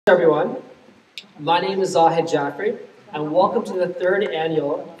Everyone, my name is Zahid Jaffrey, and welcome to the third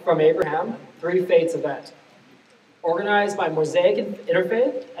annual From Abraham, Three Faiths event, organized by Mosaic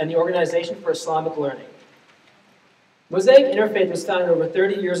Interfaith and the Organization for Islamic Learning. Mosaic Interfaith was founded over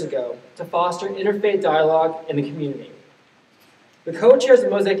 30 years ago to foster interfaith dialogue in the community. The co-chairs of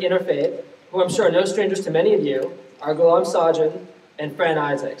Mosaic Interfaith, who I'm sure are no strangers to many of you, are Ghulam Sajjan and Fran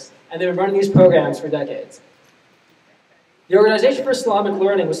Isaacs, and they've been running these programs for decades. The Organization for Islamic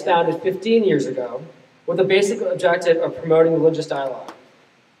Learning was founded 15 years ago with the basic objective of promoting religious dialogue.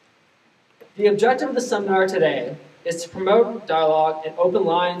 The objective of the seminar today is to promote dialogue and open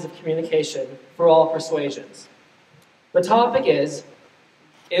lines of communication for all persuasions. The topic is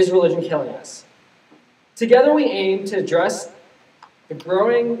religion killing us? Together we aim to address the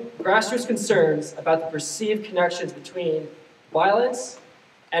growing grassroots concerns about the perceived connections between violence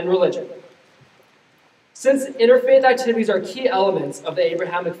and religion. Since interfaith activities are key elements of the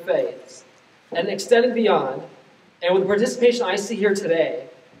Abrahamic faiths and extending beyond, and with the participation I see here today,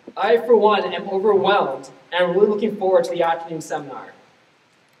 I, for one, am overwhelmed and I'm really looking forward to the afternoon seminar.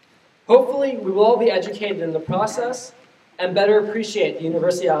 Hopefully, we will all be educated in the process and better appreciate the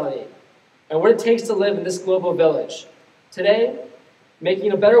universality and what it takes to live in this global village, today,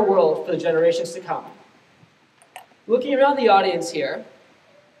 making a better world for the generations to come. Looking around the audience here,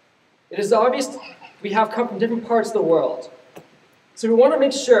 it is obvious we have come from different parts of the world. So we want to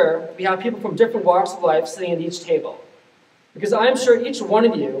make sure we have people from different walks of life sitting at each table, because I am sure each one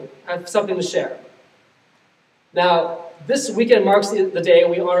of you have something to share. Now, this weekend marks the day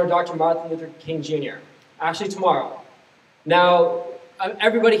we honor Dr. Martin Luther King Jr., actually tomorrow. Now,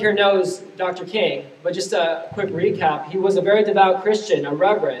 everybody here knows Dr. King, but just a quick recap, he was a very devout Christian, a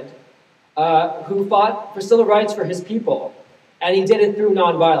Reverend, who fought for civil rights for his people. And he did it through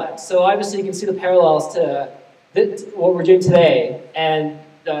nonviolence. So obviously you can see the parallels to what we're doing today and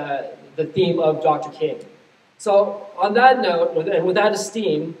the theme of Dr. King. So on that note, and with that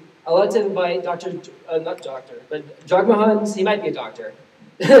esteem, I'd like to invite Jagmohan, he might be a doctor,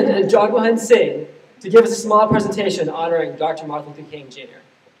 Jagmohan Singh to give us a small presentation honoring Dr. Martin Luther King Jr.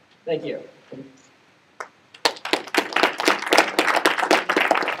 Thank you.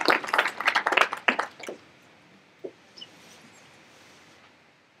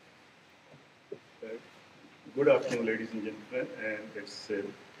 Good afternoon, ladies and gentlemen, and it's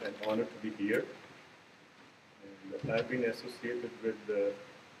an honor to be here. And I've been associated with the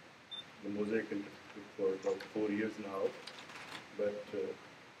Mosaic Institute for about 4 years now, but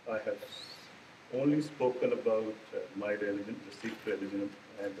I have only spoken about my religion, the Sikh religion,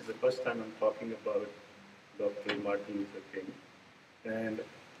 and this is the first time I'm talking about Dr. Martin Luther King. And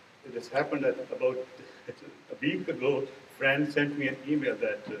it has happened that about a week ago, a friend sent me an email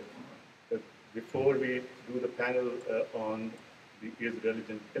that before we do the panel on is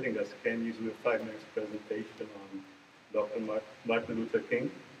religion killing us, can you do a 5-minute presentation on Dr. Martin Luther King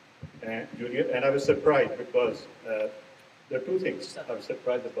Jr.? And I was surprised because there are two things I was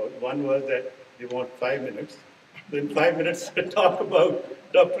surprised about. One was that they want 5 minutes. In 5 minutes to talk about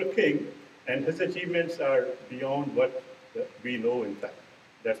Dr. King, and his achievements are beyond what we know, in fact.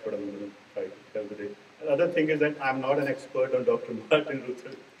 That's what I'm going to try to tell today. Another thing is that I'm not an expert on Dr. Martin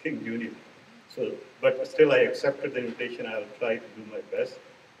Luther King Jr. So, but still I accepted the invitation. I'll try to do my best.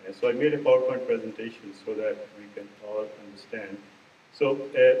 And so I made a PowerPoint presentation so that we can all understand. So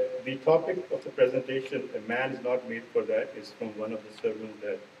the topic of the presentation, A Man is Not Made for That, is from one of the sermons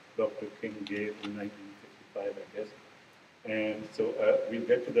that Dr. King gave in 1955, I guess. And so we'll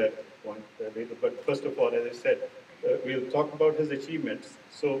get to that point later. But first of all, as I said, we'll talk about his achievements.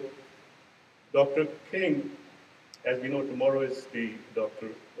 So Dr. King, as we know, tomorrow is the Dr.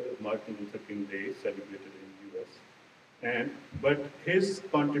 Martin Luther King Day, celebrated in the US. But his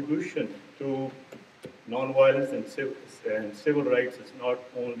contribution to nonviolence and civil rights is not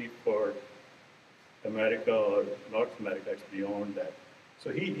only for America or North America, it's beyond that.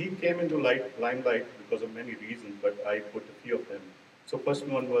 So he came into limelight because of many reasons, but I put a few of them. So first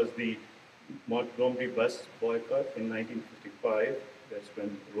one was the Montgomery bus boycott in 1955. That's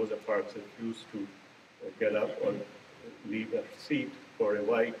when Rosa Parks refused to get up or leave a seat for a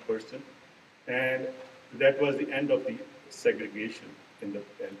white person. And that was the end of the segregation in the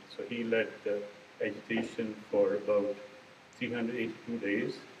end. So he led the agitation for about 382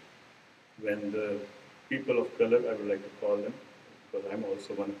 days when the people of color, I would like to call them, because I'm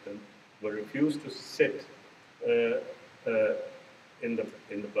also one of them, were refused to sit in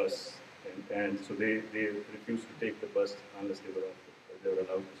the bus. And so they refused to take the bus unless they were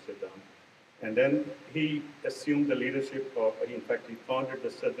allowed to sit down. And then he assumed the leadership of, in fact, he founded the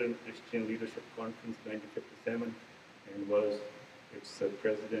Southern Christian Leadership Conference in 1957 and was its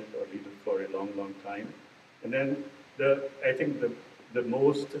president or leader for a long, long time. And then I think the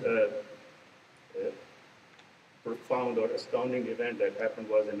most profound or astounding event that happened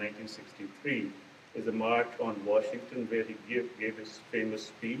was in 1963, is a march on Washington where he gave his famous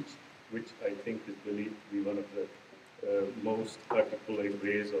speech, which I think is believed to be one of the most articulate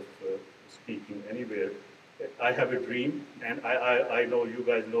ways of speaking anywhere. I have a dream, and I know you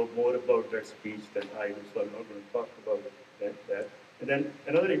guys know more about that speech than I do, so I'm not going to talk about that. And then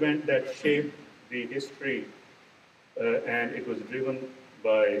another event that shaped the history, and it was driven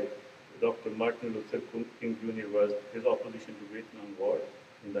by Dr. Martin Luther King Jr. was his opposition to Vietnam War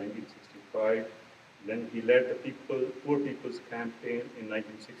in 1965. Then he led the Poor People's Campaign in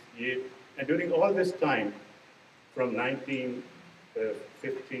 1968. And during all this time, from 1950s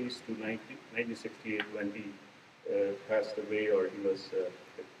to 1968, when he passed away or he was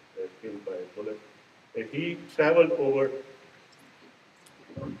killed by a bullet, he traveled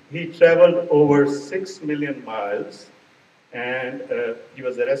over 6 million miles, and he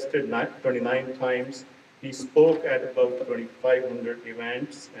was arrested 29 times. He spoke at about 2,500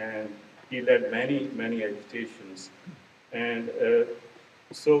 events, and he led many, many agitations. And that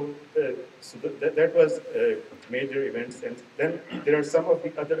was major events. And then there are some of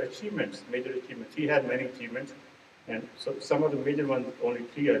the other achievements, major achievements. He had many achievements, and so some of the major ones, only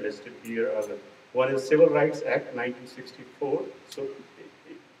three are listed here. One is Civil Rights Act 1964. So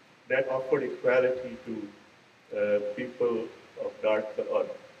that offered equality to people of dark or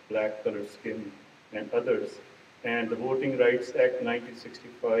black colored skin and others. And the Voting Rights Act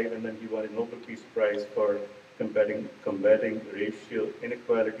 1965, and then he won a Nobel Peace Prize for combating racial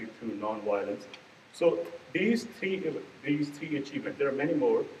inequality through nonviolence. So these three achievements, there are many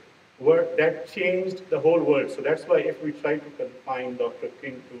more, that changed the whole world. So that's why if we try to confine Dr.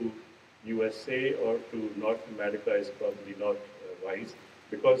 King to USA or to North America, is probably not wise,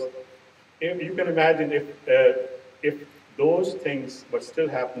 because if you can imagine if those things were still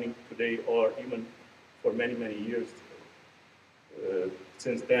happening today, or even for many, many years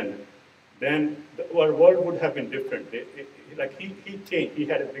since then our world would have been different. Like he changed, he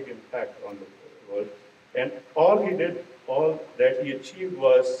had a big impact on the world. And all that he achieved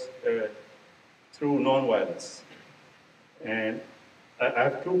was through nonviolence. And I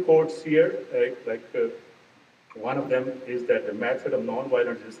have two quotes here, one of them is that the method of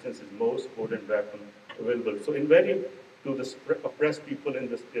nonviolent resistance is most potent weapon available. So to the oppressed people in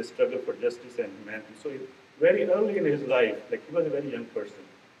the struggle for justice and humanity. So very early in his life, like he was a very young person,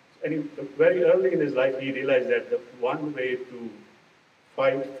 and very early in his life he realized that the one way to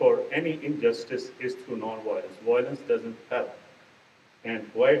fight for any injustice is through nonviolence. Violence doesn't help. And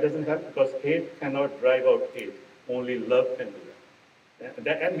why it doesn't help? Because hate cannot drive out hate. Only love can do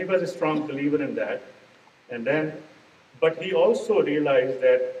that. And he was a strong believer in that. But he also realized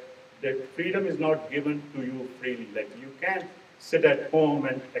that freedom is not given to you freely. Like you can't sit at home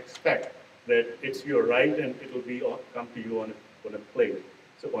and expect that it's your right and it will come to you on a plate,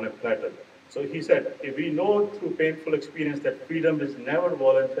 so on a platter. So he said, if we know through painful experience that freedom is never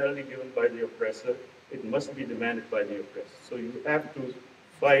voluntarily given by the oppressor, it must be demanded by the oppressed. So you have to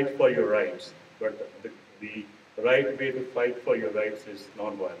fight for your rights. But the right way to fight for your rights is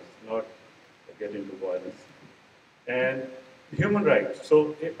nonviolence, not get into violence. And human rights.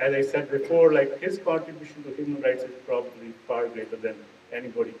 So as I said before, like his contribution to human rights is probably far greater than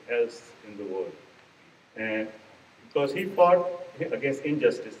anybody else in the world. And because he fought against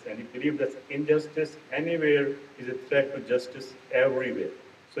injustice, and he believed that injustice anywhere is a threat to justice everywhere.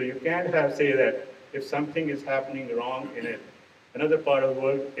 So you can't say that if something is happening wrong in another part of the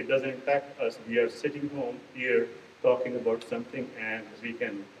world, it doesn't impact us. We are sitting home here talking about something and we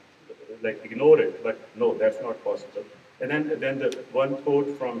can ignore it, but no, that's not possible. And then the one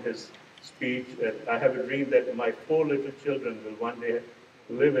quote from his speech, that I have a dream that my 4 little children will one day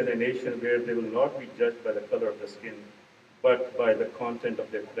live in a nation where they will not be judged by the color of the skin, but by the content of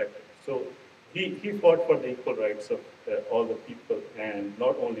their character. So he fought for the equal rights of all the people, and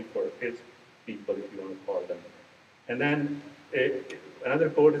not only for his people, if you want to call them. And then another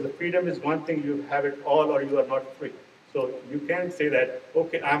quote is, the freedom is one thing, you have it all or you are not free. So you can't say that,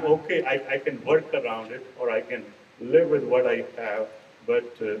 okay, I'm okay, I can work around it, or I can live with what I have, but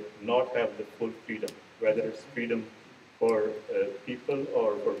not have the full freedom, whether it's freedom for people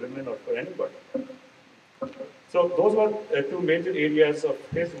or for women or for anybody. So those were 2 major areas of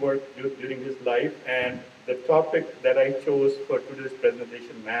his work during his life, and the topic that I chose for today's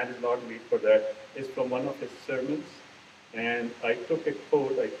presentation, Man is Not Made for That, is from one of his sermons. And I took a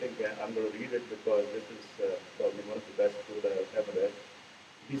quote, I think I'm going to read it because this is probably one of the best quotes I have ever read.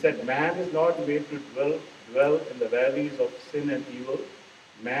 He said, man is not made to dwell in the valleys of sin and evil.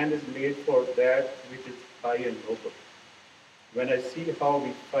 Man is made for that which is high and noble. When I see how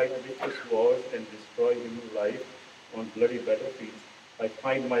we fight vicious wars and destroy human life on bloody battlefields, I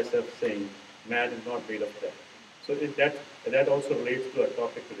find myself saying, man is not made of that. So that also relates to our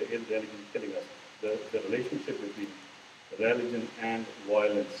topic today, is religion killing us? The relationship between religion and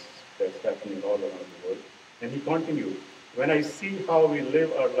violence that's happening all around the world. And he continued, when I see how we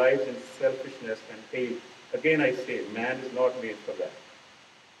live our lives in selfishness and hate, again I say, man is not made for that.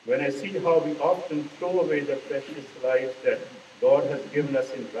 When I see how we often throw away the precious lives that God has given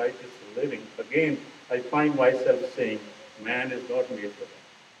us in righteous living, again I find myself saying, man is not made for that.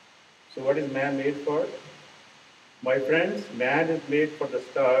 So what is man made for? My friends, man is made for the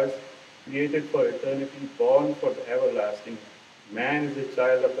stars, created for eternity, born for the everlasting. Man is a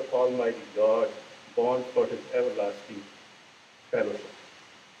child of the Almighty God, born for his everlasting fellowship.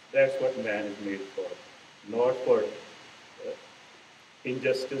 That's what man is made for, not for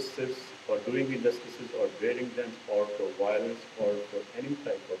injustices or doing injustices or dreading them or for violence or for any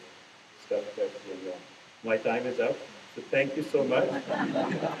type of stuff that's going on. My time is up, so thank you so much.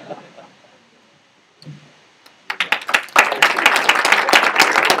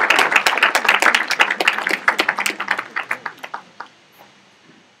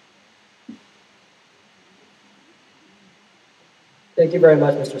 Thank you very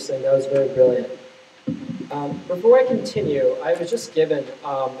much, Mr. Singh. That was very brilliant. Before I continue, I was just given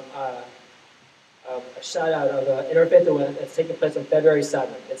a shout out of an Interfaith event that's taking place on February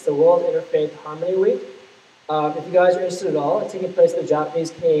 7th. It's the World Interfaith Harmony Week. If you guys are interested at all, it's taking place at the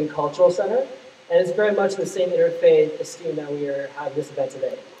Japanese Canadian Cultural Center, and it's very much the same interfaith esteem that we are having this event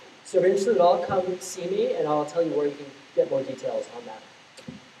today. So if you're interested at all, come see me, and I'll tell you where you can get more details on that.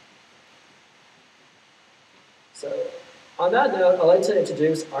 So, on that note, I'd like to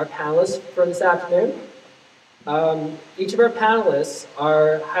introduce our panelists for this afternoon. Each of our panelists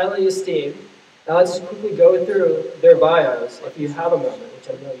are highly esteemed. Now let's just quickly go through their bios, if you have a moment, which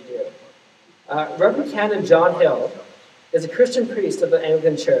I know you do. Reverend Canon John Hill is a Christian priest of the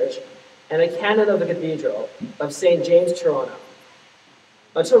Anglican Church and a canon of the Cathedral of St. James, Toronto.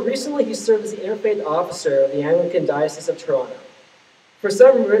 Until recently, he served as the Interfaith Officer of the Anglican Diocese of Toronto. For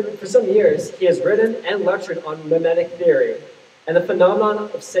some years, he has written and lectured on Mimetic theory and the phenomenon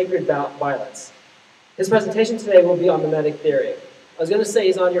of sacred violence. His presentation today will be on Mimetic theory. I was going to say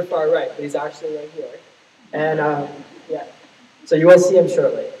he's on your far right, but he's actually right here. And yeah, so you will see him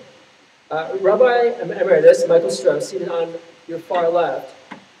shortly. Rabbi Emeritus Michael Stroh, seated on your far left,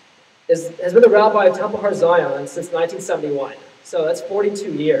 has been the rabbi of Temple Har Zion since 1971. So that's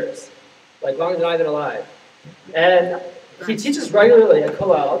 42 years, like longer than I've been alive. And he teaches regularly at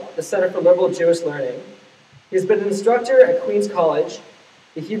Kollel, the Center for Liberal Jewish Learning. He's been an instructor at Queen's College,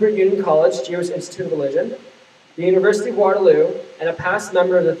 the Hebrew Union College Jewish Institute of Religion, the University of Waterloo, and a past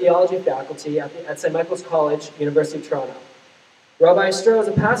member of the theology faculty at St. Michael's College, University of Toronto. Rabbi Stroh is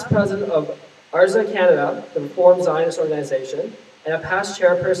a past president of Arza Canada, the Reformed Zionist organization, and a past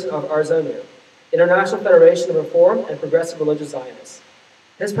chairperson of Arzonu, International Federation of Reformed and Progressive Religious Zionists.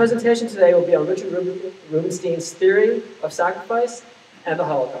 His presentation today will be on Richard Rubenstein's theory of sacrifice and the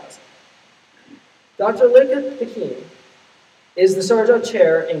Holocaust. Dr. Liyakat Takim is the Sharjah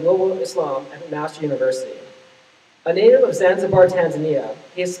Chair in Global Islam at McMaster University. A native of Zanzibar, Tanzania,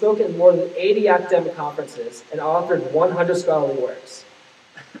 he has spoken at more than 80 academic conferences and authored 100 scholarly works.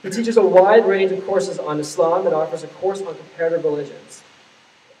 He teaches a wide range of courses on Islam and offers a course on comparative religions.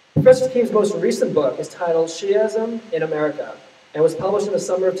 Professor Takim's most recent book is titled Shiism in America and was published in the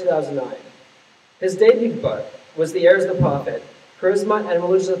summer of 2009. His debut book was The Heirs of the Prophet, Charisma and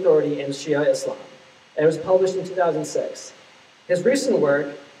Religious Authority in Shia Islam, and it was published in 2006. His recent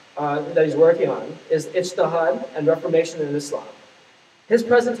work that he's working on is Ijtihad and Reformation in Islam. His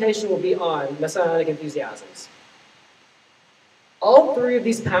presentation will be on Messianic enthusiasms. All three of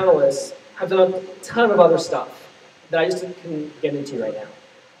these panelists have done a ton of other stuff that I just couldn't get into right now.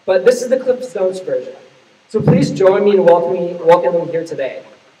 But this is the Cliff Notes version. So please join me in welcoming them here today.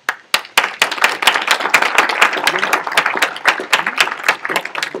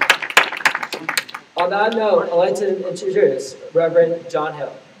 On that note, I'd like to introduce Reverend John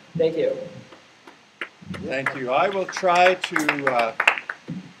Hill. Thank you. Thank you. I will try to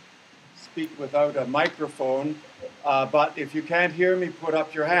speak without a microphone, but if you can't hear me, put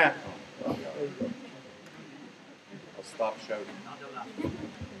up your hand. I'll stop shouting.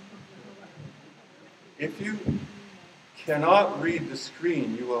 If you cannot read the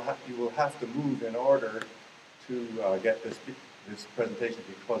screen, you will have to move in order to get this presentation,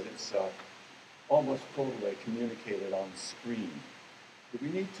 because it's almost totally communicated on screen. Do we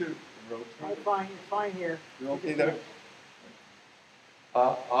need to rotate? It's fine here. You okay there?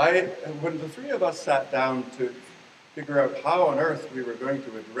 When the three of us sat down to figure out how on earth we were going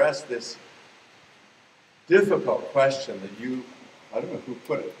to address this difficult question that I don't know who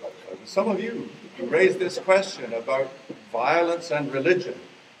put it, but some of you raised this question about violence and religion.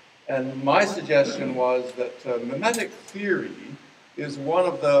 And my suggestion was that mimetic theory is one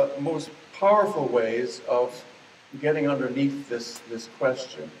of the most powerful ways of getting underneath this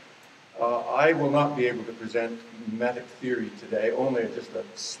question. I will not be able to present mimetic theory today, only just a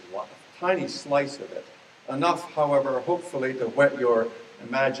tiny slice of it. Enough, however, hopefully to whet your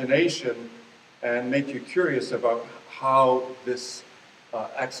imagination and make you curious about how this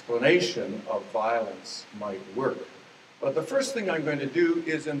explanation of violence might work. But the first thing I'm going to do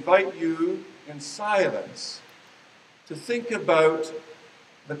is invite you in silence to think about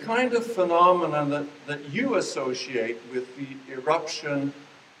the kind of phenomenon that you associate with the eruption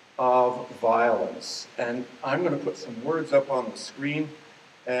of violence. And I'm going to put some words up on the screen,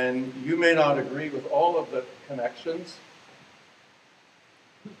 and you may not agree with all of the connections,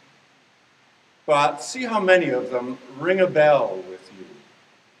 but see how many of them ring a bell with you.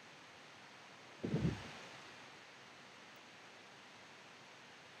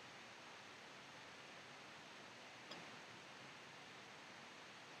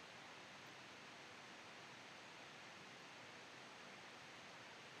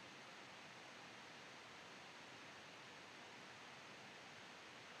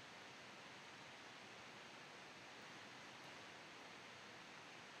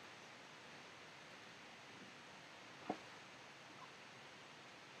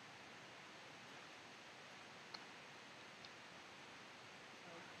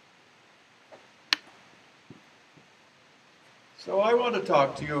 So I want to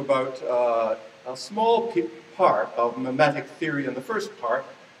talk to you about a small part of mimetic theory, and the first part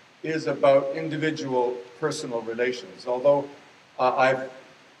is about individual personal relations. Although I've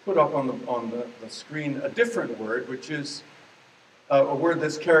put up on the screen a different word, which is a word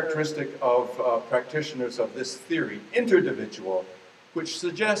that's characteristic of practitioners of this theory, interdividual, which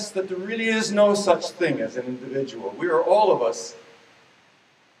suggests that there really is no such thing as an individual. We are all of us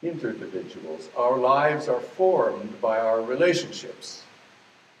interdividuals. Our lives are formed by our relationships.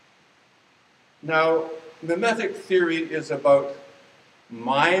 Now, mimetic theory is about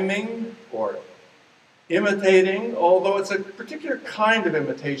miming or imitating, although it's a particular kind of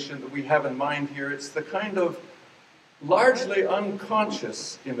imitation that we have in mind here. It's the kind of largely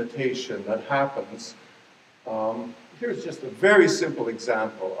unconscious imitation that happens. Here's just a very simple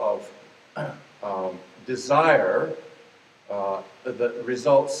example of desire that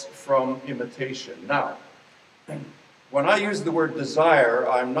results from imitation. Now, when I use the word desire,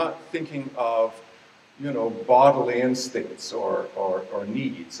 I'm not thinking of, bodily instincts or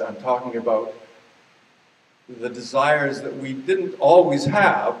needs. I'm talking about the desires that we didn't always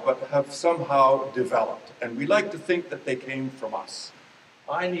have, but have somehow developed. And we like to think that they came from us.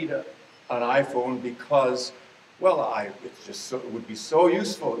 I need an iPhone because, well, it would be so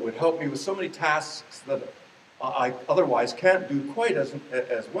useful. It would help me with so many tasks that I otherwise can't do quite as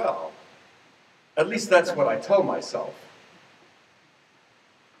well. At least that's what I tell myself.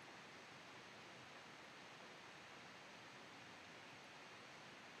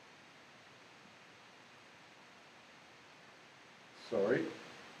 Sorry.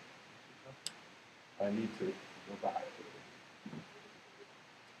 I need to go back.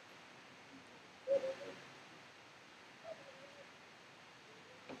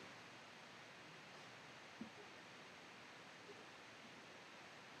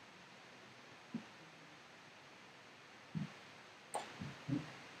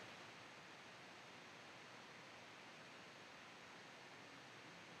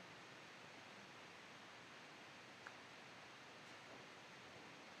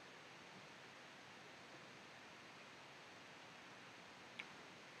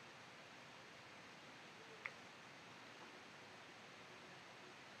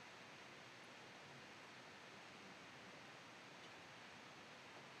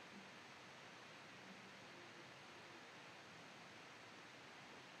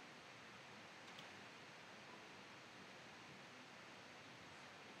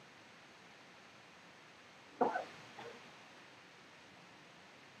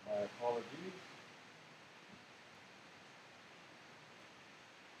 My apologies.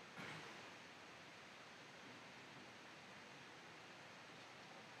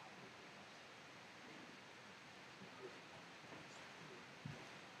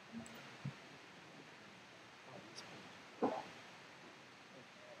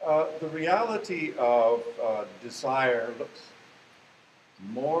 The reality of desire looks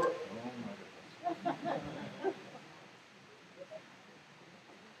more, oh my goodness.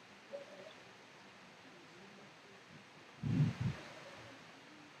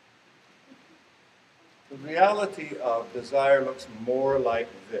 The reality of desire looks more like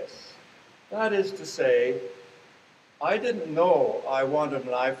this. That is to say, I didn't know I wanted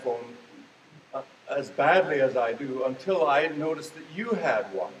an iPhone as badly as I do until I noticed that you had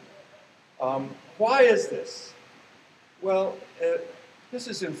one. Why is this? Well, this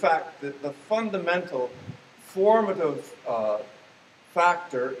is in fact the fundamental formative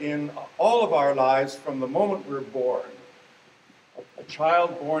factor in all of our lives from the moment we're born. A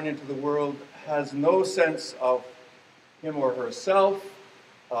child born into the world has no sense of him or herself,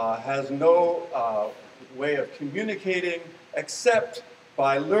 has no way of communicating except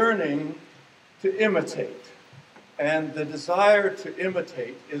by learning to imitate. And the desire to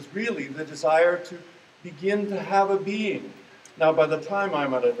imitate is really the desire to begin to have a being. Now, by the time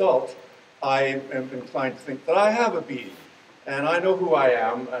I'm an adult, I am inclined to think that I have a being, and I know who I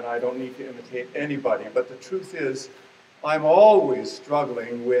am, and I don't need to imitate anybody. But the truth is, I'm always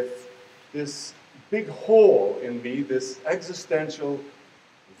struggling with this big hole in me, this existential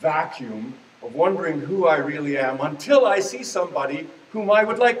vacuum of wondering who I really am until I see somebody whom I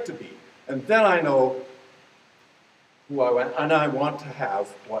would like to be. And then I know who I am, and I want to have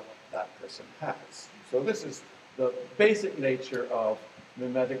what that person has. So this is the basic nature of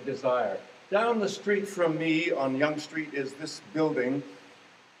mimetic desire. Down the street from me on Yonge Street is this building,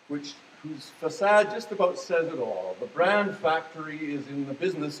 whose facade just about says it all. The brand factory is in the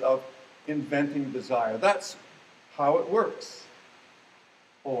business of inventing desire. That's how it works.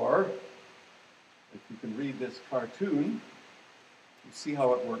 Or, if you can read this cartoon, you see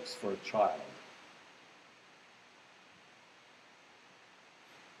how it works for a child.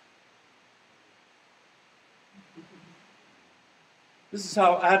 This is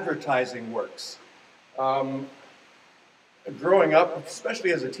how advertising works. Growing up,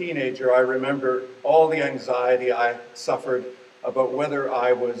 especially as a teenager, I remember all the anxiety I suffered about whether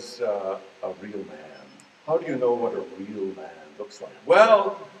I was a real man. How do you know what a real man looks like?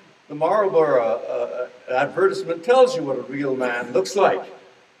 Well, the Marlboro advertisement tells you what a real man looks like.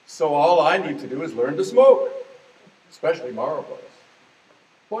 So all I need to do is learn to smoke, especially Marlboros.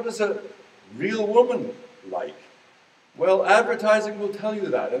 What is a real woman like? Well, advertising will tell you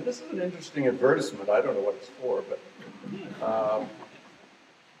that. And this is an interesting advertisement. I don't know what it's for, but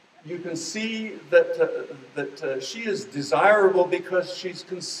you can see that she is desirable because she's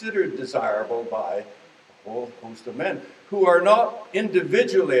considered desirable by a whole host of men who are not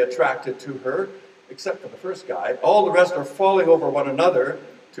individually attracted to her, except for the first guy. All the rest are falling over one another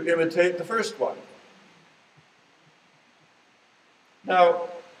to imitate the first one. Now,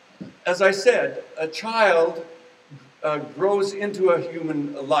 as I said, a child grows into a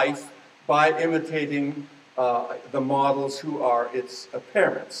human life by imitating the models who are its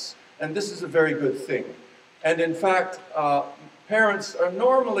parents. And this is a very good thing. And in fact, parents are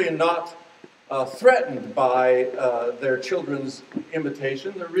normally not threatened by their children's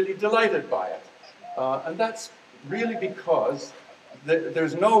imitation. They're really delighted by it. And that's really because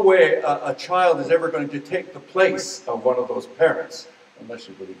there's no way a child is ever going to take the place of one of those parents, unless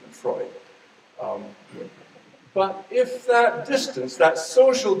you believe in Freud. But if that distance, that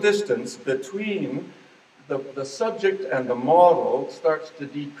social distance between the subject and the model starts to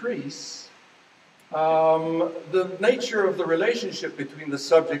decrease, the nature of the relationship between the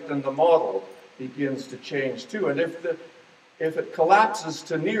subject and the model begins to change too. And if it collapses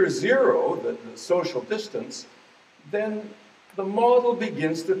to near zero, the social distance, then the model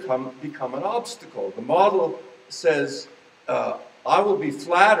begins to become an obstacle. The model says, I will be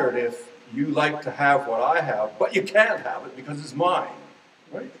flattered if you like to have what I have, but you can't have it because it's mine,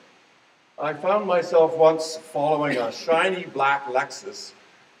 right? I found myself once following a shiny black Lexus,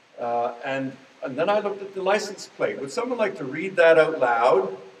 and then I looked at the license plate. Would someone like to read that out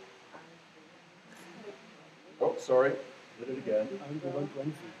loud? Oh, sorry, did it again.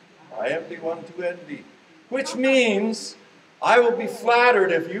 I am the one to envy. Which means, I will be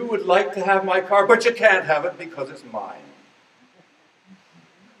flattered if you would like to have my car, but you can't have it because it's mine.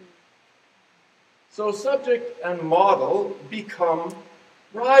 So subject and model become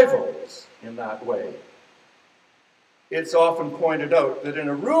rivals in that way. It's often pointed out that in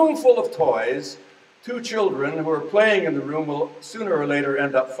a room full of toys, two children who are playing in the room will sooner or later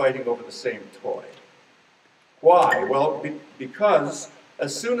end up fighting over the same toy. Why? Well, because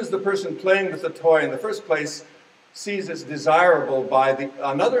as soon as the person playing with the toy in the first place sees it's desirable by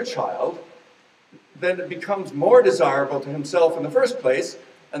another child, then it becomes more desirable to himself in the first place,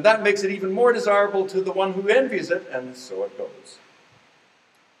 and that makes it even more desirable to the one who envies it, and so it goes.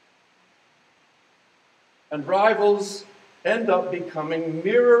 And rivals end up becoming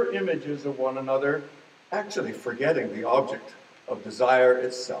mirror images of one another, actually forgetting the object of desire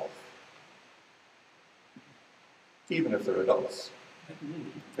itself, even if they're adults.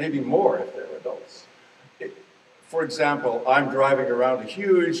 Maybe more if they're adults. For example, I'm driving around a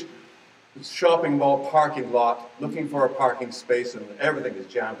huge shopping mall parking lot looking for a parking space, and everything is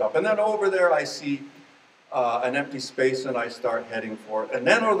jammed up. And then over there I see an empty space, and I start heading for it. And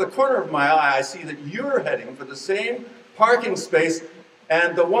then out of the corner of my eye, I see that you're heading for the same parking space,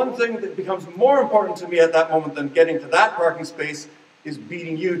 and the one thing that becomes more important to me at that moment than getting to that parking space is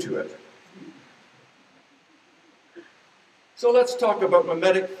beating you to it. So let's talk about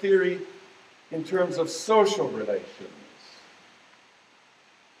mimetic theory in terms of social relations.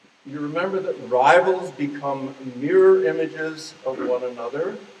 You remember that rivals become mirror images of one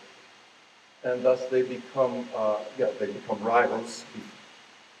another, and thus they become rivals.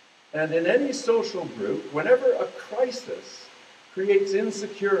 And in any social group, whenever a crisis creates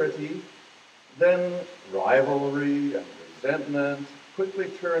insecurity, then rivalry and resentment quickly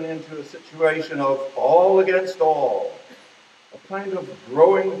turn into a situation of all against all, a kind of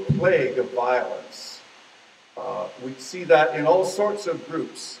growing plague of violence. We see that in all sorts of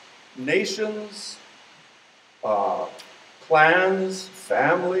groups, nations, clans,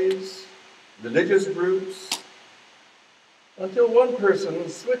 families, religious groups, until one person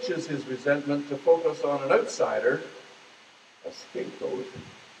switches his resentment to focus on an outsider, a scapegoat,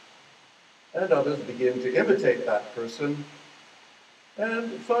 and others begin to imitate that person,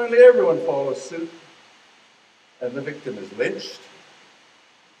 and finally everyone follows suit, and the victim is lynched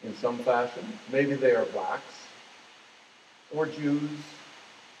in some fashion. Maybe they are blacks, or Jews,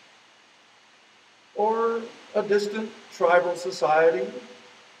 or a distant tribal society,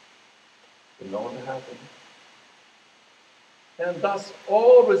 been known to happen. And thus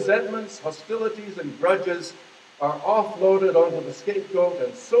all resentments, hostilities, and grudges are offloaded onto the scapegoat,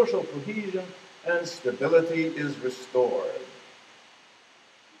 and social cohesion and stability is restored.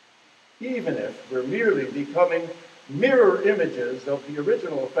 Even if we're merely becoming mirror images of the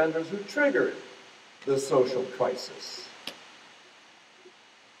original offenders who triggered the social crisis.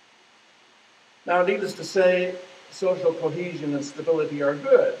 Now, needless to say, social cohesion and stability are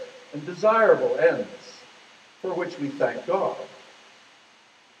good and desirable ends for which we thank God.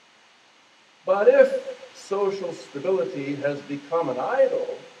 But if social stability has become an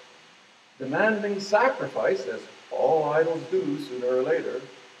idol, demanding sacrifice, as all idols do sooner or later,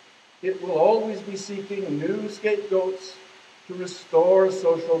 it will always be seeking new scapegoats to restore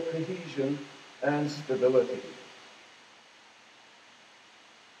social cohesion and stability,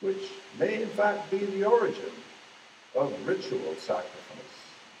 which may in fact be the origin of ritual sacrifice.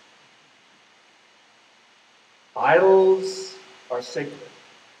 Idols are sacred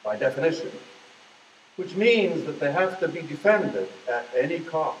by definition, which means that they have to be defended at any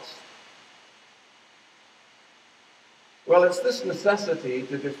cost. Well, it's this necessity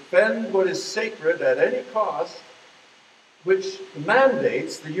to defend what is sacred at any cost which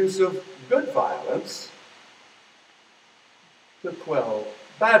mandates the use of good violence to quell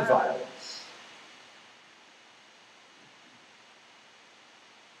bad violence,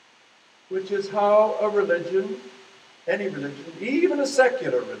 which is how a religion, any religion, even a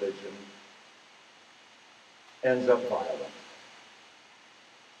secular religion, ends up violent.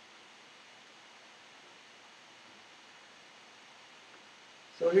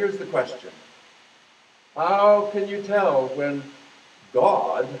 So here's the question. How can you tell when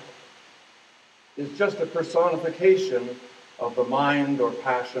God is just a personification of the mind or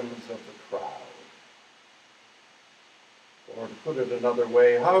passions of the crowd? Or to put it another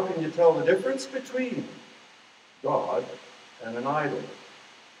way, how can you tell the difference between God and an idol?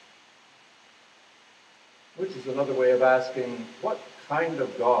 Which is another way of asking, what kind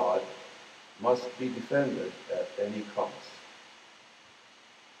of God must be defended at any cost?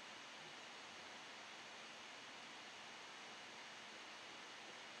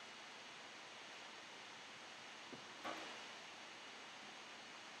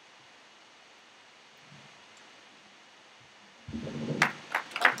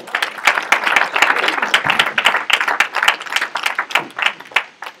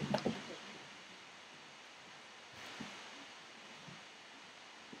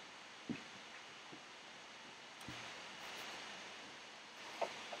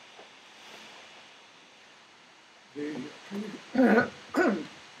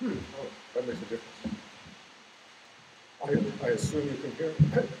 That makes a difference. I assume you can hear.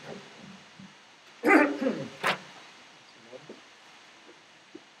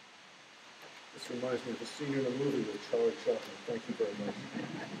 This reminds me of a scene in a movie with Charlie Chaplin. Thank you very much.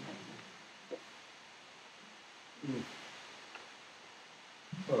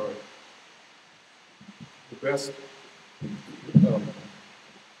 the best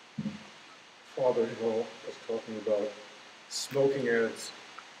father-in-law was talking about smoking ads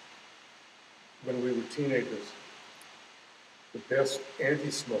when we were teenagers. The best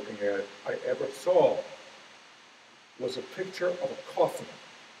anti-smoking ad I ever saw was a picture of a coffin,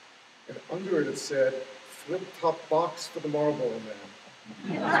 and under it said, "Flip-top box for the Marlboro Man."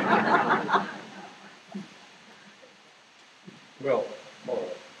 Well, all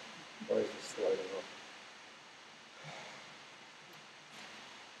right. Why is this sliding up?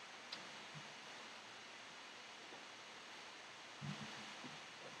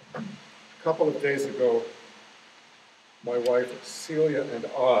 A couple of days ago, my wife Celia and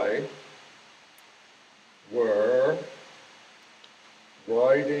I were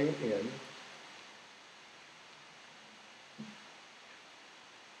riding in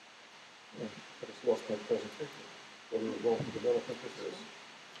I just lost my presentation. What a revolting development this is.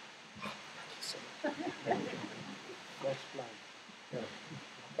 Thank you so much. Flash flood. Yeah.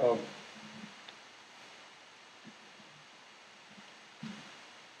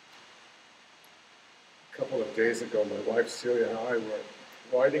 A couple of days ago, my wife Celia and I were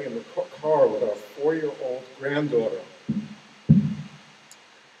riding in the car with our 4-year-old granddaughter.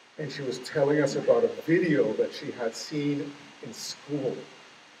 And she was telling us about a video that she had seen in school.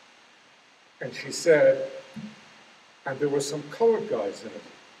 And she said, and there were some colored guys in it.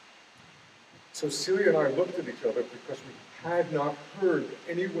 So Celia and I looked at each other because we had not heard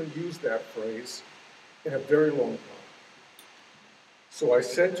anyone use that phrase in a very long time. So I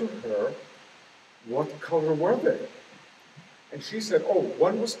said to her, "What color were they?" And she said, "Oh,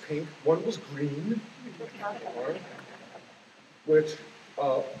 one was pink, one was green," which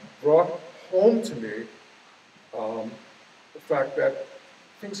brought home to me the fact that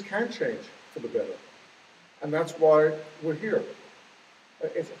things can change for the better. And that's why we're here.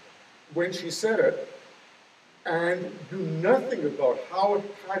 When she said it, and knew nothing about how it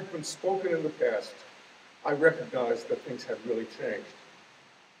had been spoken in the past, I recognized that things had really changed.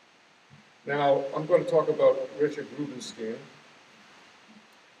 Now, I'm going to talk about Richard Rubenstein.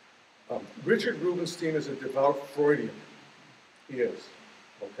 Richard Rubenstein is a devout Freudian. He is,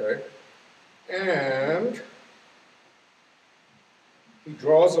 okay? And he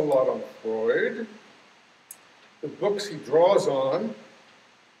draws a lot on Freud. The books he draws on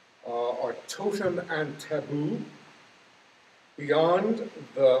are Totem and Taboo, Beyond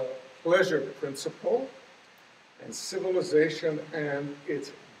the Pleasure Principle, and Civilization and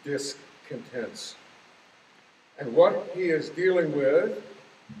Its Discontents. And what he is dealing with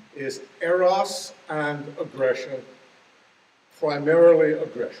is eros and aggression, primarily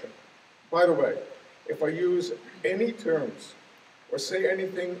aggression. By the way, if I use any terms or say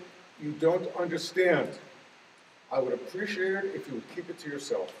anything you don't understand, I would appreciate it if you would keep it to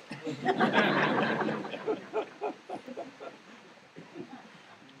yourself.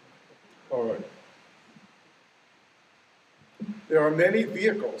 All right. There are many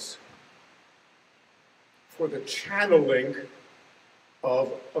vehicles for the channeling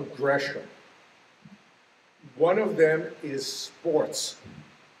of aggression. One of them is sports.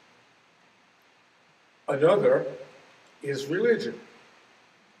 Another is religion.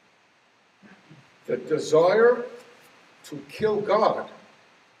 The desire to kill God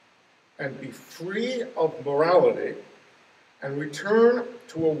and be free of morality and return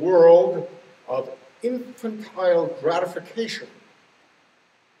to a world of infantile gratification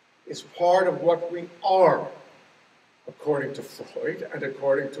is part of what we are, according to Freud and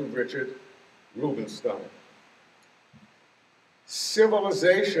according to Richard Rubenstein.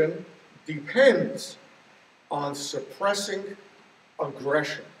 Civilization depends on suppressing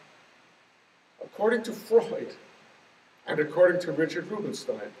aggression. According to Freud and according to Richard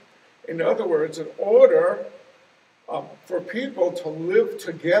Rubenstein. In other words, in order for people to live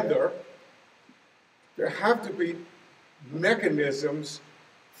together, there have to be mechanisms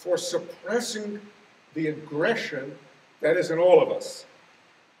for suppressing the aggression that is in all of us.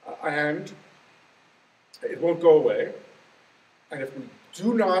 And it won't go away. And if we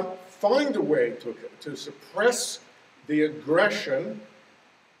do not find a way to suppress the aggression,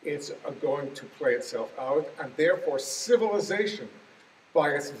 it's going to play itself out, and therefore civilization,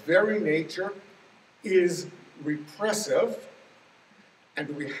 by its very nature, is repressive, and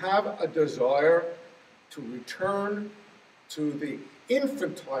we have a desire to return to the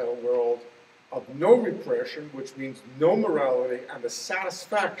infantile world of no repression, which means no morality, and the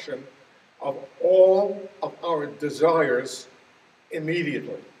satisfaction of all of our desires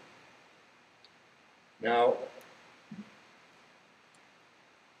immediately. Now,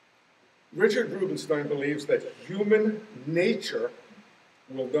 Richard Rubenstein believes that human nature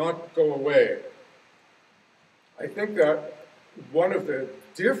will not go away. I think that one of the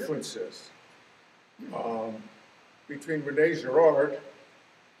differences between René Girard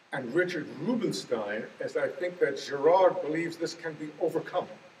and Richard Rubenstein is I think that Girard believes this can be overcome.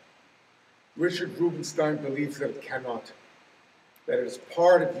 Richard Rubenstein believes that it cannot, that it is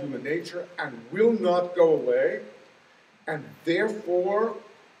part of human nature and will not go away, and therefore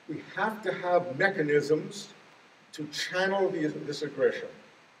we have to have mechanisms to channel this aggression.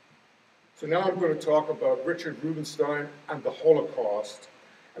 So now I'm going to talk about Richard Rubenstein and the Holocaust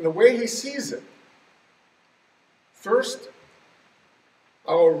and the way he sees it. First,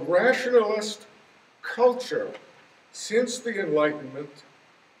 our rationalist culture since the Enlightenment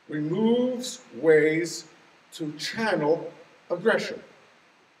removes ways to channel aggression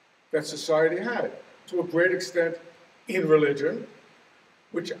that society had, to a great extent in religion,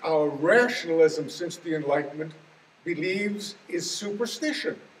 which our rationalism since the Enlightenment believes is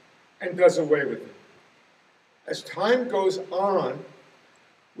superstition and does away with it. As time goes on,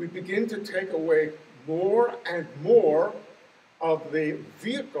 we begin to take away more and more of the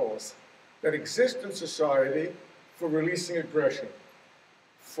vehicles that exist in society for releasing aggression.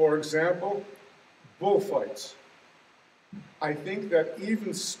 For example, bullfights. I think that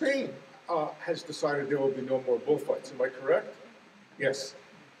even Spain has decided there will be no more bullfights. Am I correct? Yes.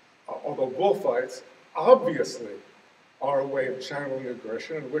 Although bullfights obviously are a way of channeling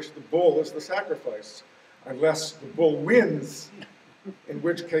aggression in which the bull is the sacrifice, unless the bull wins, in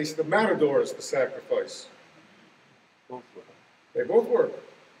which case the matador is the sacrifice. They both work.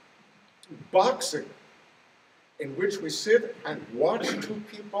 Boxing, in which we sit and watch two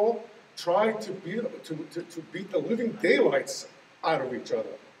people try to beat the living daylights out of each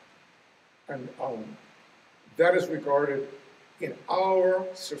other. And that is regarded in our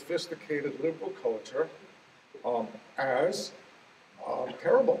sophisticated liberal culture as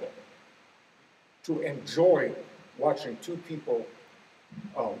terrible. To enjoy watching two people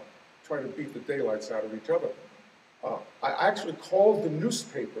try to beat the daylights out of each other. I actually called the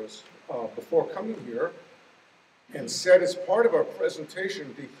newspapers before coming here and said as part of our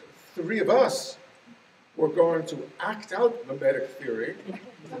presentation, the three of us were going to act out mimetic theory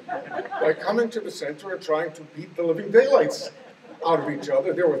by coming to the center and trying to beat the living daylights out of each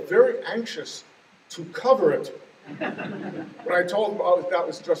other. They were very anxious to cover it. When I told them that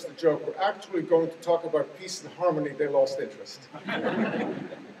was just a joke, we're actually going to talk about peace and harmony, they lost interest.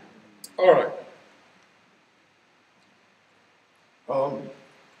 All right.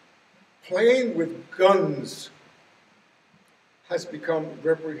 Playing with guns has become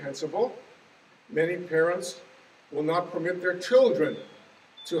reprehensible. Many parents will not permit their children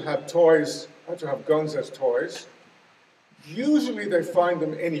to have toys, to have guns as toys. Usually they find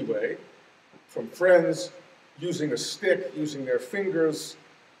them anyway, from friends, using a stick, using their fingers,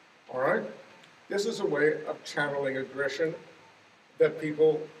 all right? This is a way of channeling aggression that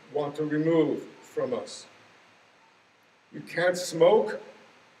people want to remove from us. You can't smoke.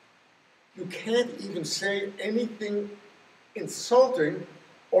 You can't even say anything insulting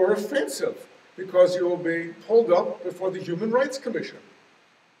or offensive because you will be pulled up before the Human Rights Commission.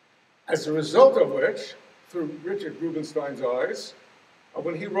 As a result of which, through Richard Rubenstein's eyes,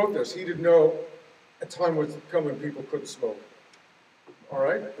 when he wrote this, he didn't know a time would come when people couldn't smoke. All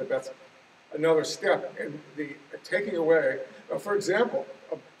right? But that's another step in the taking away. For example,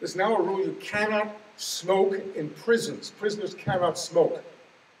 there's now a rule you cannot smoke in prisons. Prisoners cannot smoke.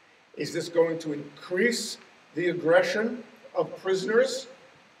 Is this going to increase the aggression of prisoners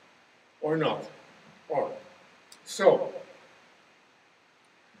or not? All right. So,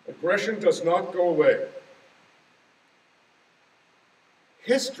 aggression does not go away.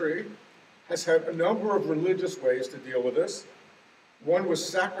 History has had a number of religious ways to deal with this. One was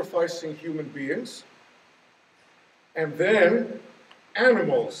sacrificing human beings, and then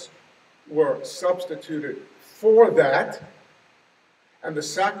animals were substituted for that, and the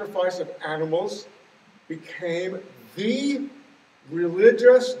sacrifice of animals became the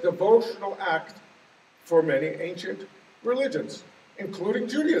religious devotional act for many ancient religions, including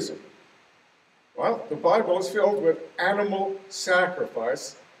Judaism. Well, the Bible is filled with animal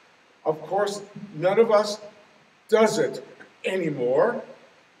sacrifice. Of course, none of us does it anymore.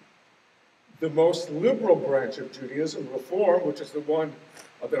 The most liberal branch of Judaism, Reform, which is the one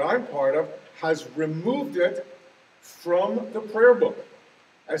that I'm part of, has removed it from the prayer book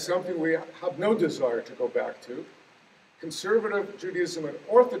as something we have no desire to go back to. Conservative Judaism and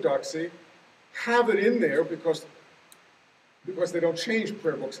Orthodoxy have it in there because they don't change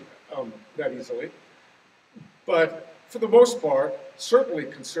prayer books that easily. But for the most part, certainly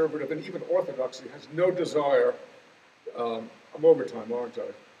conservative and even Orthodoxy has no desire I'm over time, aren't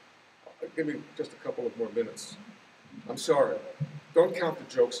I? Give me just a couple of more minutes. I'm sorry. Don't count the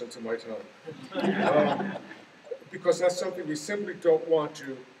jokes into my time. Because that's something we simply don't want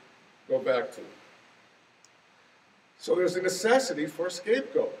to go back to. So there's a necessity for a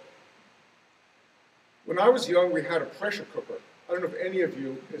scapegoat. When I was young, we had a pressure cooker. I don't know if any of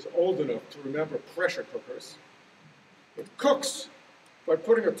you is old enough to remember pressure cookers. It cooks by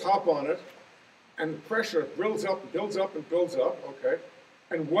putting a top on it, and the pressure builds up and builds up and builds up, okay?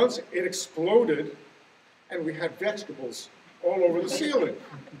 And once it exploded, and we had vegetables all over the ceiling,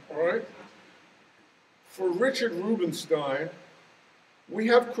 all right? For Richard Rubenstein, we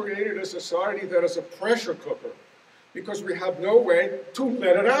have created a society that is a pressure cooker because we have no way to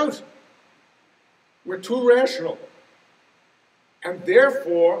let it out. We're too rational. And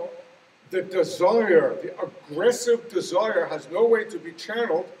therefore, the desire, the aggressive desire, has no way to be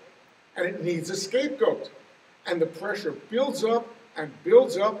channeled, and it needs a scapegoat. And the pressure builds up and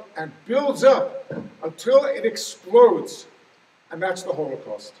builds up and builds up until it explodes. And that's the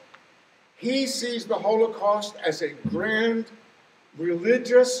Holocaust. He sees the Holocaust as a grand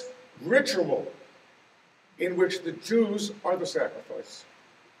religious ritual in which the Jews are the sacrifice.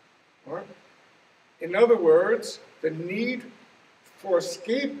 All right? In other words, the need for a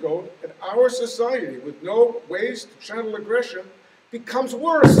scapegoat in our society with no ways to channel aggression becomes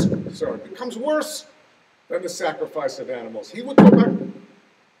worse. Becomes worse than the sacrifice of animals. He would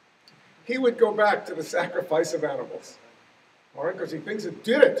go back to the sacrifice of animals. All right, because he thinks it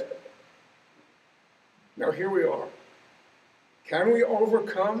did it. Now here we are. Can we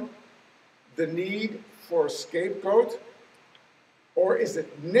overcome the need for a scapegoat? Or is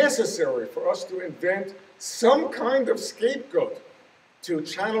it necessary for us to invent some kind of scapegoat to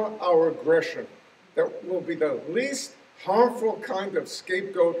channel our aggression that will be the least harmful kind of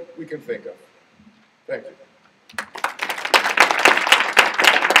scapegoat we can think of? Thank you.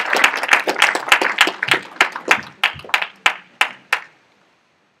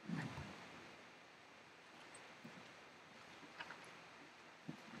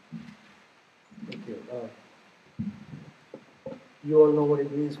 Thank you. You all know what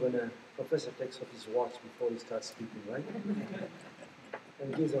it means when a professor takes off his watch before he starts speaking, right?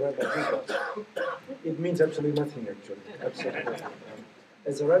 And gives a rabbi his watch. It means absolutely nothing, actually. Absolutely nothing.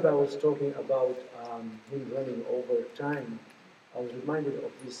 As the rabbi was talking about him running over time, I was reminded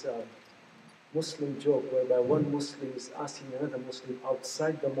of this Muslim joke whereby one Muslim is asking another Muslim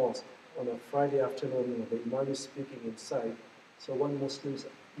outside the mosque on a Friday afternoon, the Imam is speaking inside. So one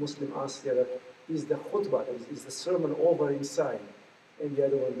Muslim asks the other, is the khutbah, is the sermon over inside? And the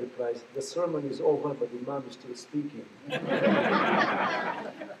other one replies, the sermon is over, but the Imam is still speaking.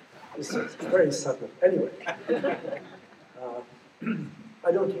 It's very subtle. Anyway,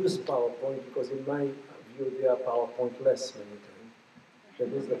 I don't use PowerPoint because in my view they are PowerPoint-less many times.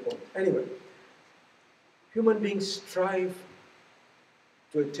 That is the point. Anyway, human beings strive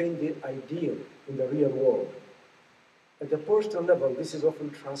to attain the ideal in the real world. At the personal level, this is often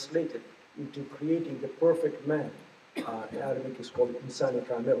translated into creating the perfect man. In Arabic is called Insani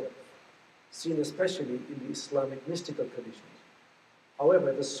Kamil, seen especially in the Islamic mystical traditions. However,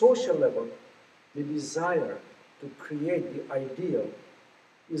 at the social level, the desire to create the ideal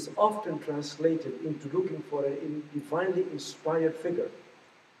is often translated into looking for a divinely inspired figure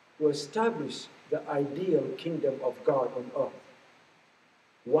to establish the ideal kingdom of God on earth.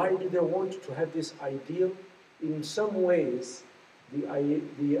 Why do they want to have this ideal? In some ways, the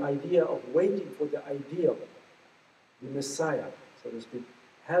idea of waiting for the ideal, the Messiah, so to speak,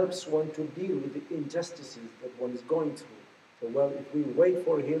 helps one to deal with the injustices that one is going through. So, well, if we wait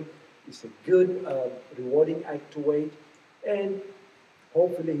for him, it's a good, rewarding act to wait, and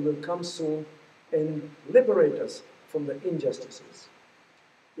hopefully he will come soon and liberate us from the injustices.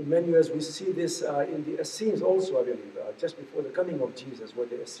 In many ways, we see this in the Essenes also, I believe, just before the coming of Jesus, where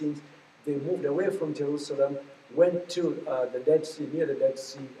the Essenes, they moved away from Jerusalem, went to the Dead Sea, near the Dead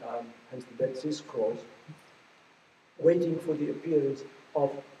Sea, hence the Dead Sea Scrolls, waiting for the appearance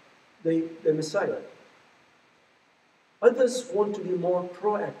of the Messiah. Others want to be more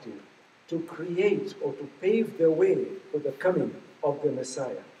proactive, to create or to pave the way for the coming of the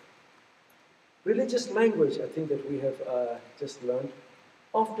Messiah. Religious language, I think that we have just learned,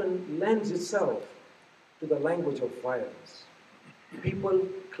 often lends itself to the language of violence. People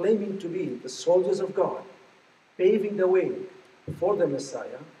claiming to be the soldiers of God, paving the way for the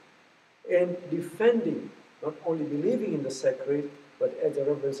Messiah, and defending, not only believing in the sacred, but as the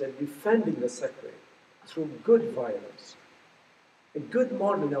Reverend said, defending the sacred through good violence. A good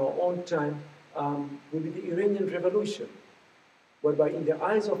model in our own time will be the Iranian Revolution, whereby in the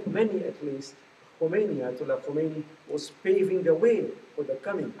eyes of many at least, Khomeini, Ayatollah Khomeini, was paving the way for the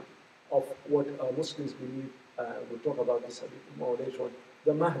coming of what Muslims believe, we'll talk about this a bit more later on,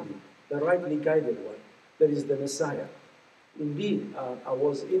 the Mahdi, the rightly guided one, that is the Messiah. Indeed, I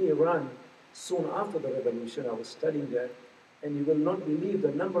was in Iran soon after the revolution. I was studying there, and you will not believe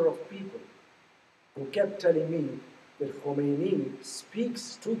the number of people who kept telling me that Khomeini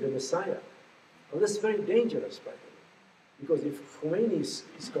speaks to the Messiah. Well, that's very dangerous, by the way, because if Khomeini is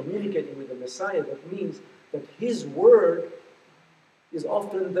communicating with the Messiah, that means that his word is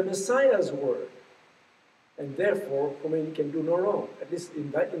often the Messiah's word, and therefore Khomeini can do no wrong, at least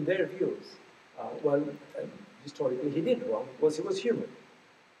in their views. Historically he did wrong because he was human.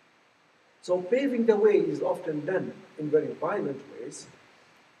 So paving the way is often done in very violent ways.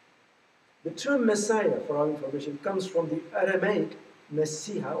 The term Messiah, for our information, comes from the Aramaic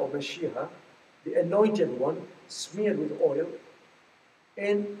Messiah or Mashiach, the anointed one, smeared with oil.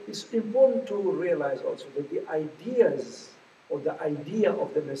 And it's important to realize also that the ideas or the idea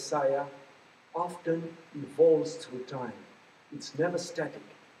of the Messiah often evolves through time. It's never static.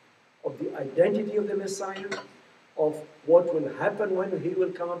 Of the identity of the Messiah, of what will happen when he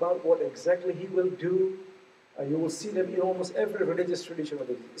will come about, what exactly he will do. You will see them in almost every religious tradition,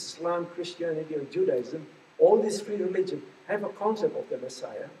 whether it's Islam, Christianity, or Judaism. All these three religions have a concept of the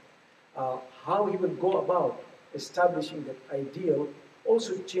Messiah. How he will go about establishing that ideal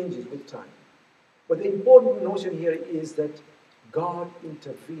also changes with time. But the important notion here is that God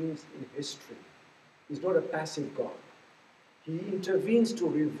intervenes in history. He's not a passive God. He intervenes to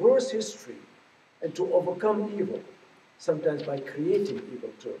reverse history and to overcome evil, sometimes by creating evil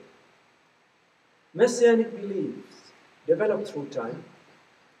too. Messianic beliefs developed through time,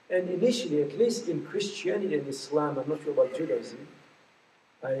 and initially, at least in Christianity and Islam, I'm not sure about Judaism,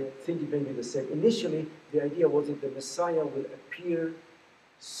 I think it may be the same. Initially, the idea was that the Messiah will appear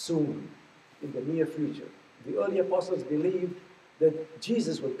soon, in the near future. The early apostles believed that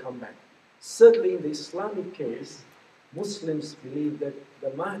Jesus will come back. Certainly in the Islamic case, Muslims believe that the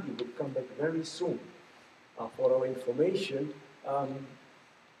Mahdi will come back very soon. For our information,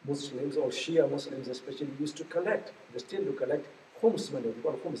 Muslims, or Shia Muslims especially, used to collect, they still do collect, khums money, we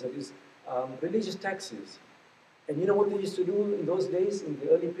call khums, that is religious taxes. And you know what they used to do in those days, in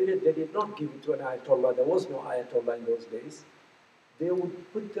the early period? They did not give it to an Ayatollah. There was no Ayatollah in those days. They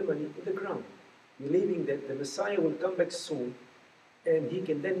would put the money in the ground, believing that the Messiah will come back soon, and he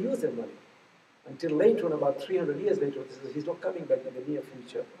can then use the money. Until later on, about 300 years later, he's not coming back in the near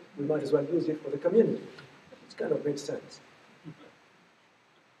future. We might as well use it for the community. It kind of makes sense.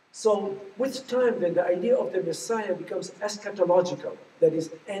 So with time, then, the idea of the Messiah becomes eschatological, that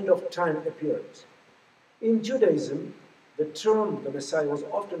is, end of time appearance. In Judaism, the term the Messiah was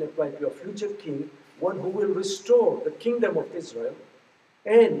often applied to a future king, one who will restore the kingdom of Israel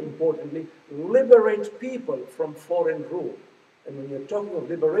and, importantly, liberate people from foreign rule. And when you're talking of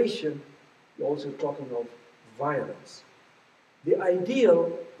liberation, you're also talking of violence. The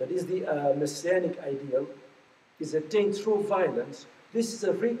ideal, that is the Messianic ideal, is attained through violence. This is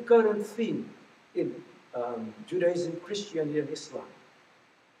a recurrent theme in Judaism, Christianity, and Islam.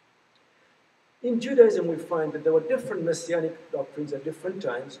 In Judaism, we find that there were different Messianic doctrines at different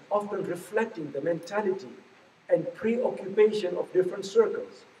times, often reflecting the mentality and preoccupation of different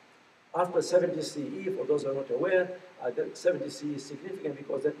circles. After 70 CE, for those who are not aware, the 70 CE is significant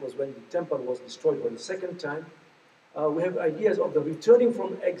because that was when the temple was destroyed for the second time. We have ideas of the returning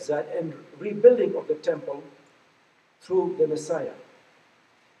from exile and rebuilding of the temple through the Messiah.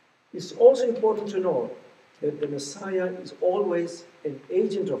 It's also important to know that the Messiah is always an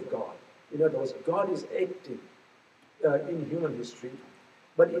agent of God. In other words, God is active in human history,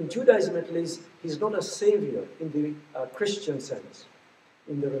 but in Judaism at least, he's not a savior in the Christian sense.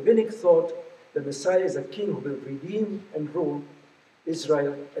 In the rabbinic thought, the Messiah is a king who will redeem and rule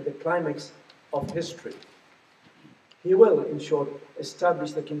Israel at the climax of history. He will, in short,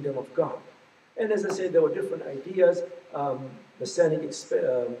 establish the kingdom of God. And as I said, there were different ideas. Messianic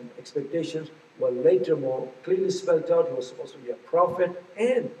expectations were later more clearly spelled out. He was supposed to be a prophet,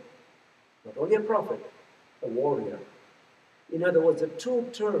 and not only a prophet, a warrior. In other words, the two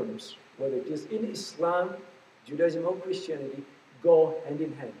terms, whether it is in Islam, Judaism, or Christianity, go hand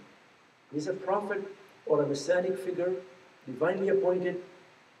in hand. He's a prophet or a Messianic figure, divinely appointed,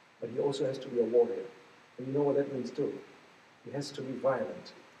 but he also has to be a warrior. And you know what that means too. He has to be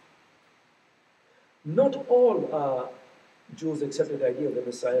violent. Not all Jews accepted the idea of the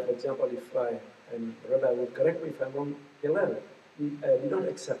Messiah. For example, if and Rabbi will correct me if I'm wrong, Hillel, we don't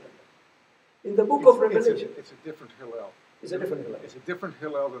accept it. In the book of Revelation... It's a different Hillel. It's a different Hillel. It's a different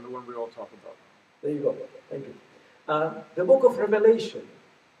Hillel than the one we all talk about. There you go. Thank you. The book of Revelation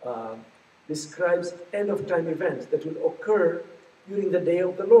describes end-of-time events that will occur during the day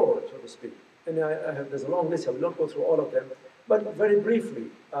of the Lord, so to speak. And there's a long list, I will not go through all of them, but very briefly,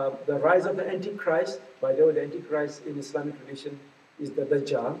 the rise of the Antichrist. By the way, the Antichrist in Islamic tradition is the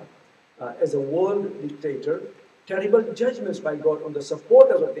Dajjal, as a world dictator, terrible judgments by God on the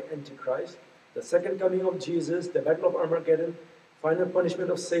supporters of the Antichrist, the second coming of Jesus, the battle of Armageddon, final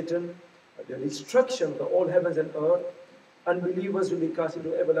punishment of Satan, the destruction of the old heavens and earth, unbelievers will be cast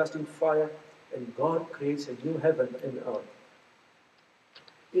into everlasting fire, and God creates a new heaven and earth.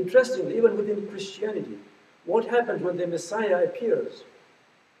 Interestingly, even within Christianity, what happens when the Messiah appears?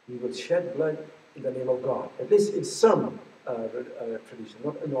 He will shed blood in the name of God, at least in some tradition,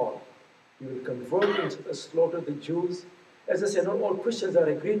 not in all. He will convert and slaughter the Jews. As I said, not all Christians are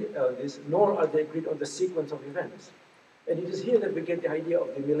agreed on this, nor are they agreed on the sequence of events. And it is here that we get the idea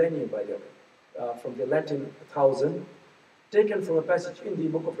of the millennium, by the way, from the Latin 1000, taken from a passage in the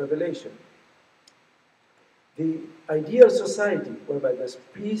book of Revelation. The ideal society whereby there's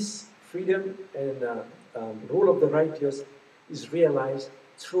peace, freedom, and rule of the righteous is realized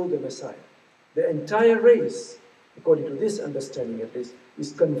through the Messiah. The entire race, according to this understanding at least,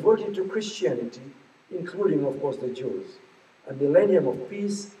 is converted to Christianity, including, of course, the Jews. A millennium of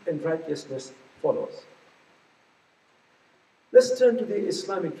peace and righteousness follows. Let's turn to the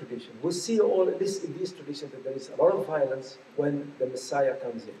Islamic tradition. We see all this in these traditions that there is a lot of violence when the Messiah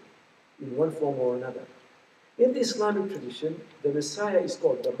comes in one form or another. In the Islamic tradition, the Messiah is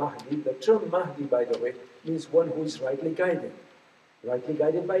called the Mahdi. The term Mahdi, by the way, means one who is rightly guided. Rightly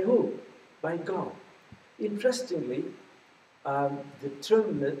guided by who? By God. Interestingly, the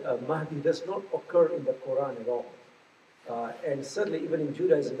term Mahdi does not occur in the Quran at all. And certainly even in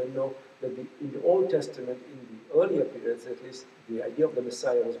Judaism, I know that in the Old Testament, in the earlier periods at least, the idea of the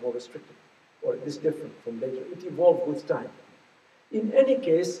Messiah was more restricted, or it is different from later. It evolved with time. In any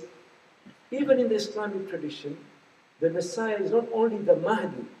case, even in the Islamic tradition, the Messiah is not only the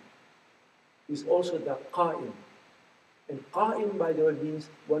Mahdi, he's also the Qa'im. And Qa'im, by the way, means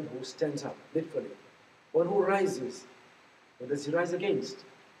one who stands up, literally. One who rises. What does he rise against?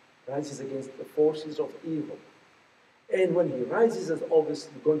 Rises against the forces of evil. And when he rises, there's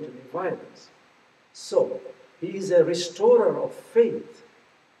obviously going to be violence. So, he is a restorer of faith.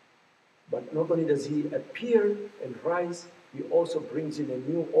 But not only does he appear and rise, he also brings in a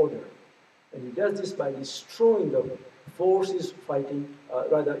new order. And he does this by destroying the forces fighting,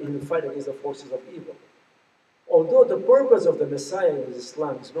 in the fight against the forces of evil. Although the purpose of the Messiah in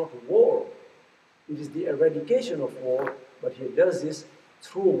Islam is not war, it is the eradication of war, but he does this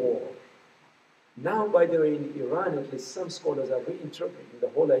through war. Now, by the way, in Iran, at least some scholars are reinterpreting the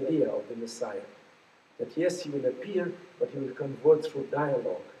whole idea of the Messiah. That yes, he will appear, but he will convert through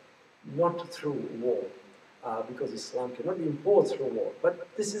dialogue, not through war. Because Islam cannot be imposed through war. But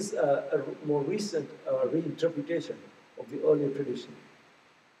this is a more recent reinterpretation of the earlier tradition.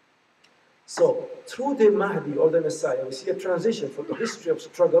 So, through the Mahdi or the Messiah, we see a transition from the history of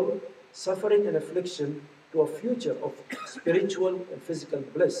struggle, suffering, and affliction to a future of spiritual and physical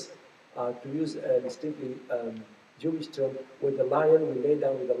bliss, to use a distinctly Jewish term, where the lion will lay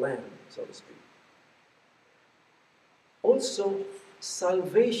down with the lamb, so to speak. Also,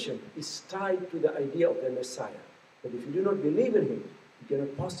 salvation is tied to the idea of the Messiah. That if you do not believe in him, you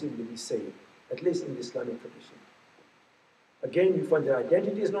cannot possibly be saved, at least in the Islamic tradition. Again, you find the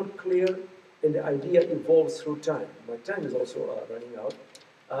identity is not clear, and the idea evolves through time. My time is also running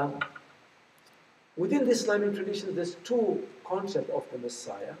out. Within the Islamic tradition, there's two concepts of the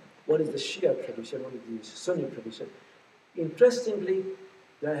Messiah. One is the Shia tradition, one is the Sunni tradition. Interestingly,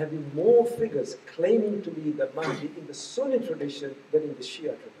 there have been more figures claiming to be the Mahdi in the Sunni tradition than in the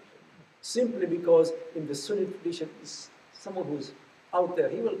Shia tradition. Simply because in the Sunni tradition, is someone who's out there.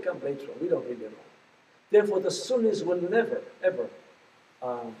 He will come later on. We don't really know. Therefore, the Sunnis will never, ever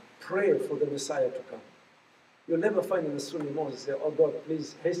pray for the Messiah to come. You'll never find in the Sunni mosque say, oh God,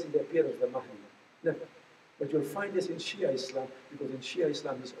 please hasten the appearance of the Mahdi. Never. But you'll find this in Shia Islam, because in Shia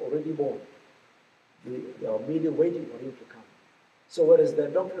Islam he's already born. They are merely waiting for him to come. So whereas the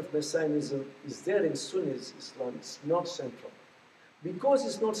doctrine of Messianism is there in Sunni Islam, it's not central. Because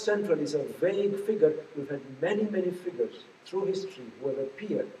it's not central, it's a vague figure. We've had many, many figures through history who have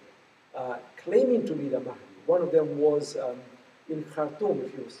appeared claiming to be the Mahdi. One of them was in Khartoum,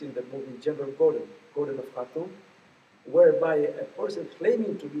 if you've seen the movie General Gordon of Khartoum, whereby a person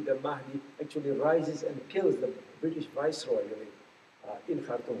claiming to be the Mahdi actually rises and kills the British Viceroy in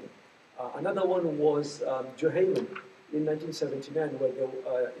Khartoum. Another one was Juhayman in 1979, where they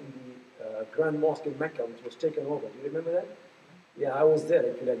were in the Grand Mosque in Mecca, which was taken over. Do you remember that? Yeah, I was there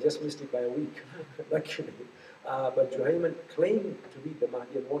actually. I just missed it by a week, luckily. But Juhayman claimed to be the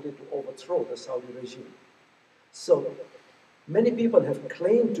Mahdi and wanted to overthrow the Saudi regime. So many people have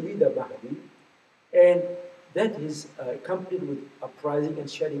claimed to be the Mahdi, and that is accompanied with uprising and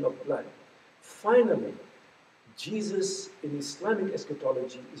shedding of blood. Finally, Jesus in Islamic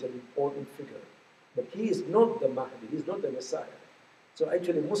eschatology is an important figure, but he is not the Mahdi, he is not the Messiah. So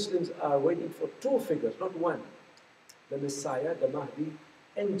actually Muslims are waiting for two figures, not one. The Messiah, the Mahdi,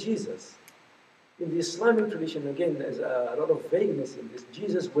 and Jesus. In the Islamic tradition, again, there's a lot of vagueness in this.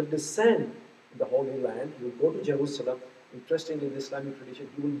 Jesus will descend in the Holy Land, he will go to Jerusalem. Interestingly, in the Islamic tradition,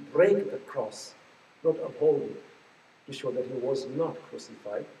 he will break the cross, not uphold it, to show that he was not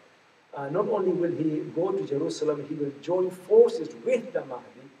crucified. Not only will he go to Jerusalem, he will join forces with the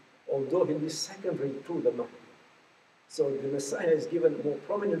Mahdi, although he'll be secondary to the Mahdi. So the Messiah is given a more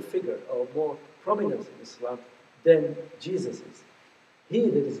prominent figure, or more prominence in Islam than Jesus is. He,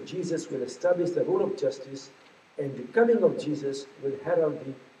 that is Jesus, will establish the rule of justice, and the coming of Jesus will herald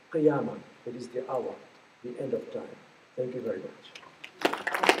the Qiyamah, that is the hour, the end of time. Thank you very much.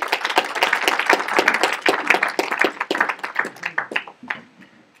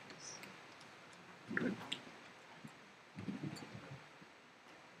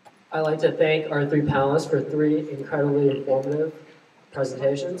 I'd like to thank our three panelists for three incredibly informative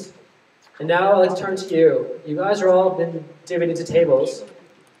presentations. And now I'd like to turn to you. You guys are all been divided into tables.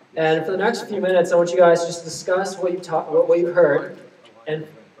 And for the next few minutes, I want you guys to just discuss what you've heard and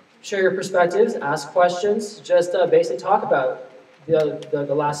share your perspectives, ask questions, just basically talk about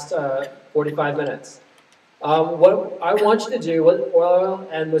the last 45 minutes. What I want you to do, what Oil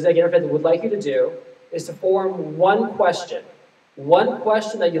and Mosaic Interfaith would like you to do, is to form one question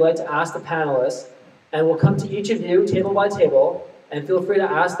that you'd like to ask the panelists, and we'll come to each of you, table by table, and feel free to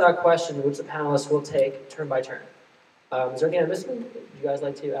ask that question, which the panelists will take turn by turn. Is there anything I'm missing? Would you guys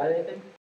like to add anything?